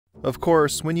Of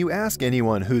course, when you ask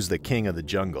anyone who's the king of the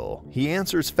jungle, he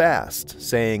answers fast,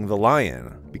 saying the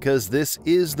lion, because this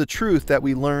is the truth that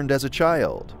we learned as a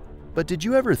child. But did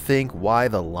you ever think why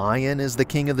the lion is the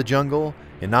king of the jungle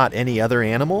and not any other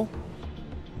animal?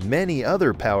 Many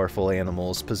other powerful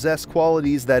animals possess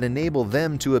qualities that enable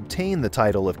them to obtain the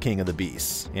title of king of the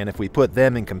beasts, and if we put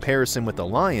them in comparison with the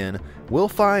lion, we'll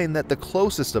find that the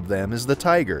closest of them is the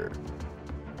tiger.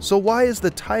 So why is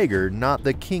the tiger not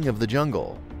the king of the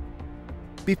jungle?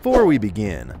 Before we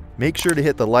begin, make sure to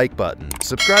hit the like button,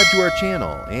 subscribe to our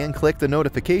channel, and click the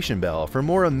notification bell for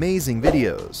more amazing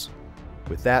videos.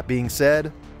 With that being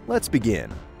said, let's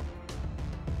begin.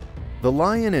 The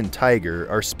lion and tiger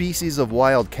are species of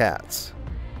wild cats.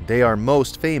 They are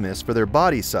most famous for their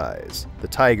body size. The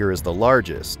tiger is the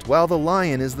largest, while the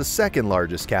lion is the second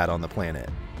largest cat on the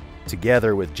planet.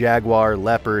 Together with jaguar,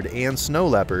 leopard, and snow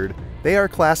leopard, they are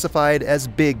classified as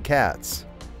big cats.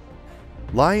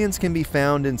 Lions can be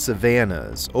found in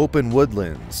savannas, open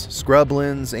woodlands,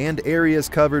 scrublands, and areas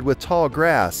covered with tall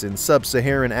grass in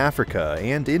sub-Saharan Africa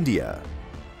and India.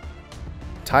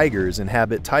 Tigers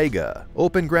inhabit taiga,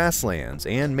 open grasslands,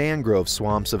 and mangrove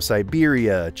swamps of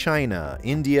Siberia, China,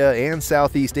 India, and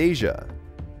Southeast Asia.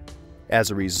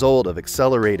 As a result of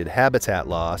accelerated habitat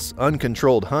loss,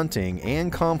 uncontrolled hunting,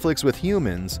 and conflicts with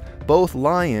humans, both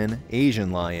lion,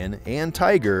 Asian lion, and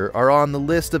tiger are on the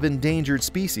list of endangered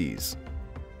species.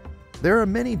 There are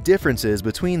many differences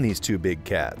between these two big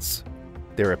cats.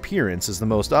 Their appearance is the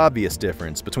most obvious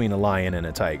difference between a lion and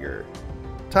a tiger.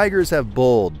 Tigers have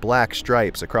bold, black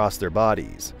stripes across their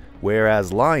bodies,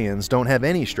 whereas lions don't have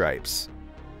any stripes.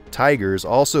 Tigers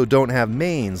also don't have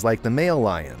manes like the male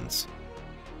lions.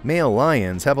 Male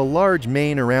lions have a large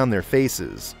mane around their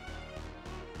faces.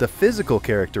 The physical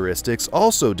characteristics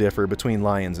also differ between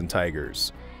lions and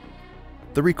tigers.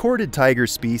 The recorded tiger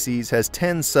species has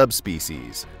 10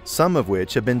 subspecies, some of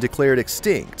which have been declared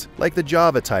extinct, like the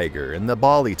Java tiger and the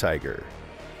Bali tiger.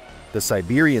 The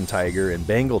Siberian tiger and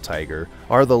Bengal tiger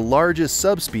are the largest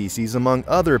subspecies among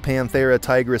other Panthera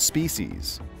tigris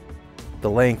species. The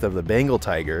length of the Bengal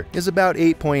tiger is about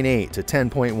 8.8 to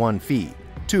 10.1 feet,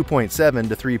 2.7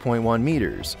 to 3.1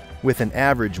 meters, with an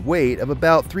average weight of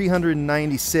about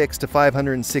 396 to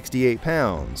 568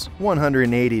 pounds,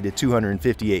 180 to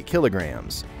 258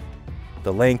 kilograms.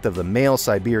 The length of the male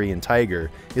Siberian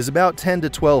tiger is about 10 to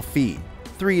 12 feet,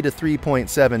 3 to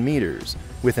 3.7 meters,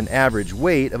 with an average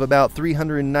weight of about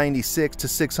 396 to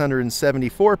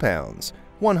 674 pounds,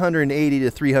 180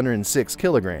 to 306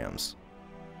 kilograms.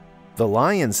 The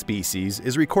lion species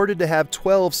is recorded to have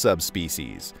 12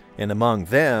 subspecies, and among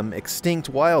them extinct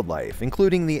wildlife,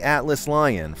 including the Atlas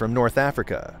lion from North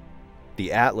Africa.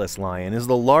 The Atlas lion is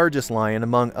the largest lion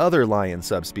among other lion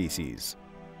subspecies.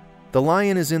 The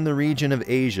lion is in the region of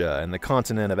Asia and the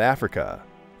continent of Africa.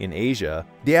 In Asia,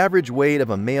 the average weight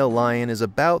of a male lion is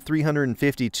about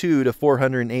 352 to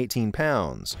 418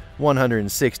 pounds,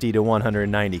 160 to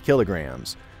 190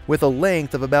 kilograms, with a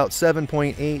length of about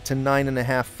 7.8 to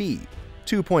 9.5 feet,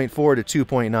 2.4 to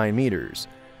 2.9 meters,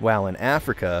 while in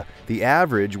Africa, the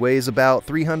average weighs about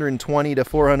 320 to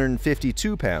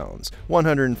 452 pounds,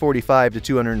 145 to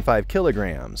 205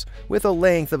 kilograms, with a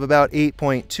length of about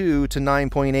 8.2 to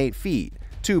 9.8 feet,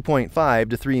 2.5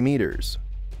 to 3 meters.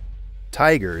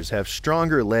 Tigers have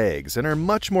stronger legs and are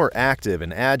much more active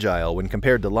and agile when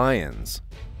compared to lions.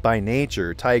 By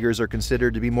nature, tigers are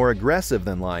considered to be more aggressive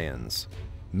than lions.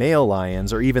 Male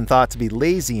lions are even thought to be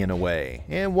lazy in a way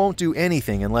and won't do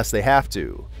anything unless they have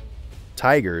to.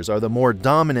 Tigers are the more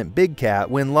dominant big cat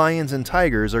when lions and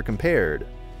tigers are compared.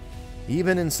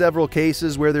 Even in several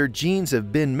cases where their genes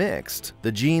have been mixed,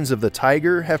 the genes of the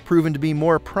tiger have proven to be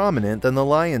more prominent than the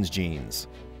lion's genes.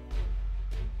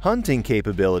 Hunting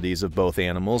capabilities of both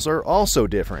animals are also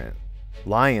different.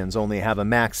 Lions only have a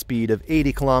max speed of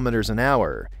 80 kilometers an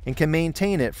hour and can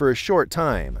maintain it for a short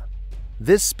time.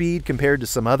 This speed compared to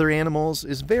some other animals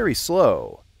is very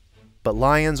slow. But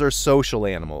lions are social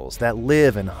animals that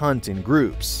live and hunt in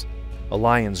groups. A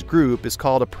lion's group is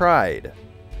called a pride.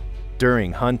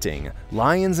 During hunting,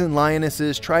 lions and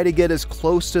lionesses try to get as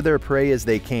close to their prey as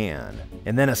they can,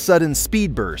 and then a sudden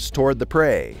speed burst toward the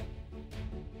prey.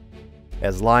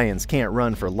 As lions can't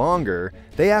run for longer,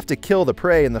 they have to kill the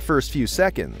prey in the first few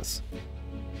seconds.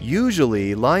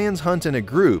 Usually, lions hunt in a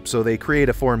group, so they create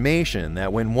a formation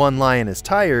that when one lion is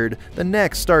tired, the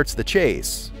next starts the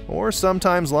chase. Or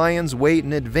sometimes lions wait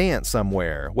in advance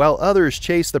somewhere, while others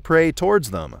chase the prey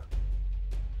towards them.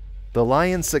 The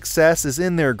lion's success is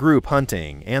in their group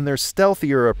hunting and their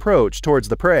stealthier approach towards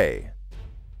the prey.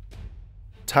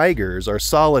 Tigers are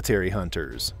solitary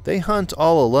hunters. They hunt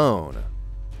all alone.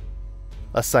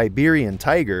 A Siberian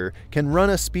tiger can run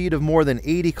a speed of more than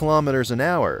 80 kilometers an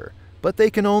hour, but they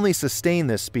can only sustain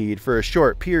this speed for a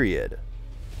short period.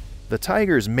 The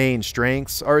tiger's main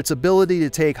strengths are its ability to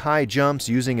take high jumps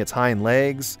using its hind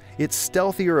legs, its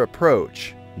stealthier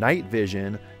approach, night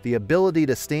vision, the ability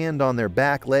to stand on their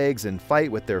back legs and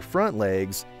fight with their front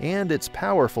legs, and its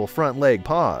powerful front leg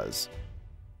paws.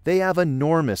 They have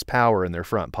enormous power in their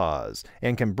front paws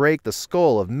and can break the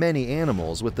skull of many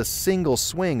animals with the single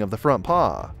swing of the front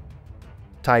paw.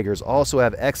 Tigers also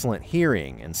have excellent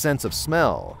hearing and sense of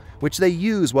smell, which they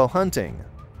use while hunting.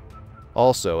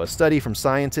 Also, a study from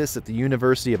scientists at the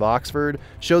University of Oxford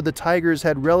showed the tigers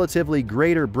had relatively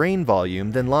greater brain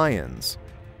volume than lions.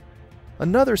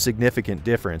 Another significant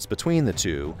difference between the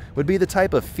two would be the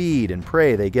type of feed and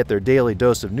prey they get their daily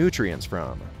dose of nutrients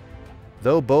from.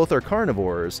 Though both are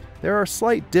carnivores, there are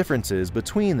slight differences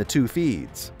between the two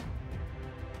feeds.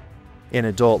 An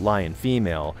adult lion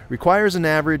female requires an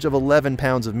average of 11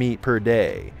 pounds of meat per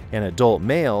day, and adult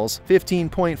males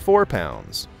 15.4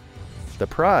 pounds. The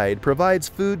pride provides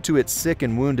food to its sick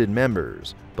and wounded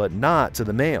members, but not to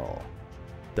the male.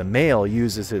 The male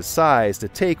uses his size to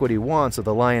take what he wants of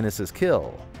the lioness's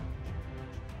kill.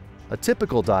 A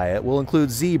typical diet will include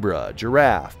zebra,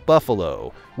 giraffe,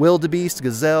 buffalo, wildebeest,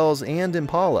 gazelles, and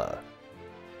impala.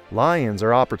 Lions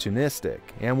are opportunistic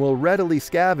and will readily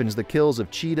scavenge the kills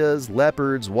of cheetahs,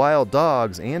 leopards, wild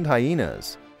dogs, and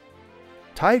hyenas.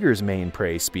 Tigers' main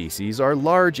prey species are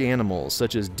large animals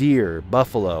such as deer,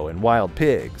 buffalo, and wild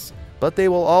pigs, but they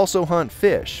will also hunt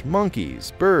fish,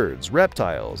 monkeys, birds,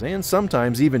 reptiles, and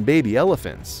sometimes even baby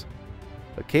elephants.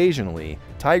 Occasionally,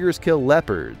 tigers kill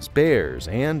leopards, bears,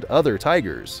 and other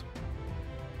tigers.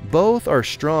 Both are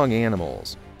strong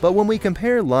animals, but when we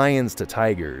compare lions to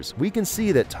tigers, we can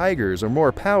see that tigers are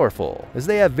more powerful as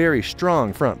they have very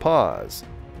strong front paws.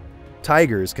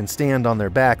 Tigers can stand on their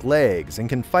back legs and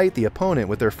can fight the opponent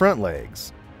with their front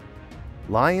legs.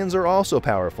 Lions are also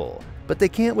powerful, but they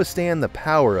can't withstand the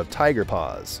power of tiger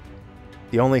paws.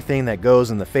 The only thing that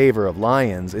goes in the favor of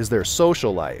lions is their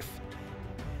social life.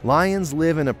 Lions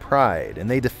live in a pride and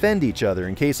they defend each other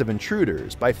in case of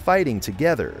intruders by fighting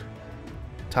together.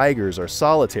 Tigers are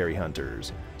solitary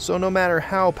hunters, so no matter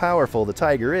how powerful the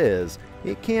tiger is,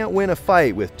 it can't win a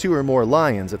fight with 2 or more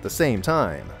lions at the same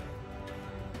time.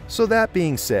 So that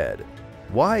being said,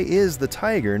 why is the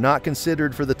tiger not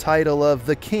considered for the title of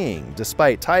the king,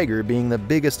 despite tiger being the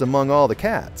biggest among all the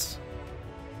cats?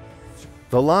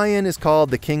 The lion is called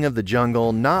the king of the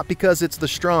jungle not because it's the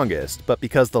strongest, but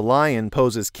because the lion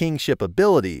poses kingship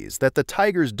abilities that the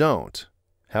tigers don't.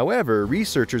 However,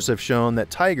 researchers have shown that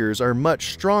tigers are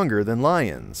much stronger than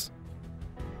lions.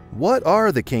 What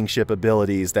are the kingship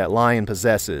abilities that lion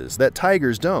possesses that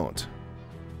tigers don't?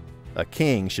 A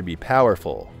king should be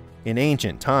powerful. In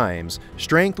ancient times,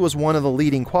 strength was one of the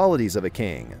leading qualities of a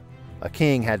king. A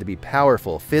king had to be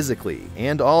powerful physically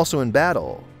and also in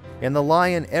battle. And the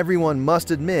lion, everyone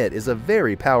must admit, is a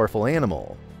very powerful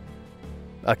animal.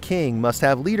 A king must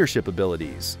have leadership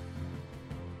abilities.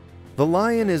 The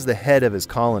lion is the head of his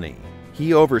colony.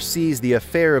 He oversees the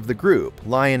affair of the group,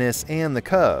 lioness and the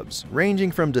cubs,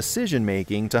 ranging from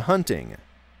decision-making to hunting.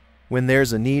 When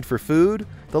there's a need for food,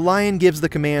 the lion gives the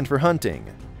command for hunting.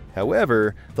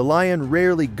 However, the lion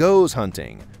rarely goes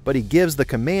hunting, but he gives the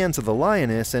command to the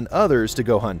lioness and others to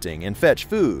go hunting and fetch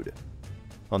food.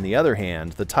 On the other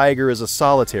hand, the tiger is a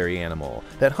solitary animal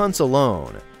that hunts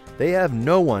alone. They have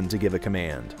no one to give a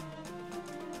command.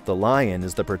 The lion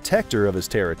is the protector of his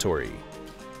territory.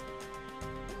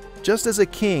 Just as a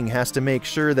king has to make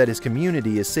sure that his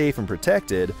community is safe and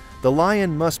protected, the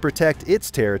lion must protect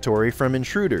its territory from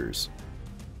intruders.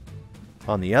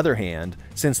 On the other hand,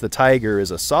 since the tiger is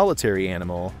a solitary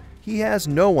animal, he has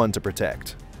no one to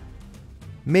protect.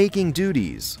 Making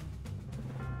duties.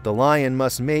 The lion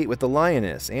must mate with the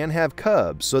lioness and have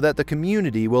cubs so that the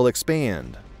community will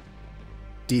expand.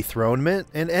 Dethronement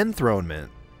and enthronement.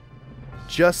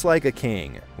 Just like a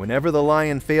king, whenever the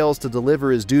lion fails to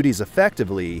deliver his duties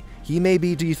effectively, he may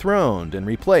be dethroned and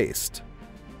replaced.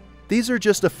 These are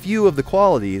just a few of the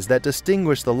qualities that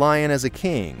distinguish the lion as a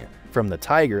king from the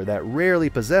tiger that rarely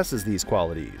possesses these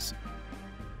qualities.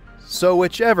 So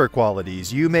whichever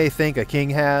qualities you may think a king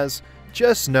has,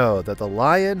 just know that the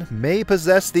lion may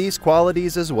possess these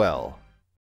qualities as well.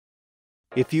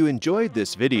 If you enjoyed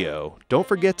this video, don't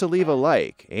forget to leave a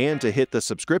like and to hit the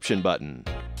subscription button.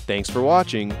 Thanks for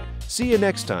watching. See you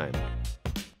next time.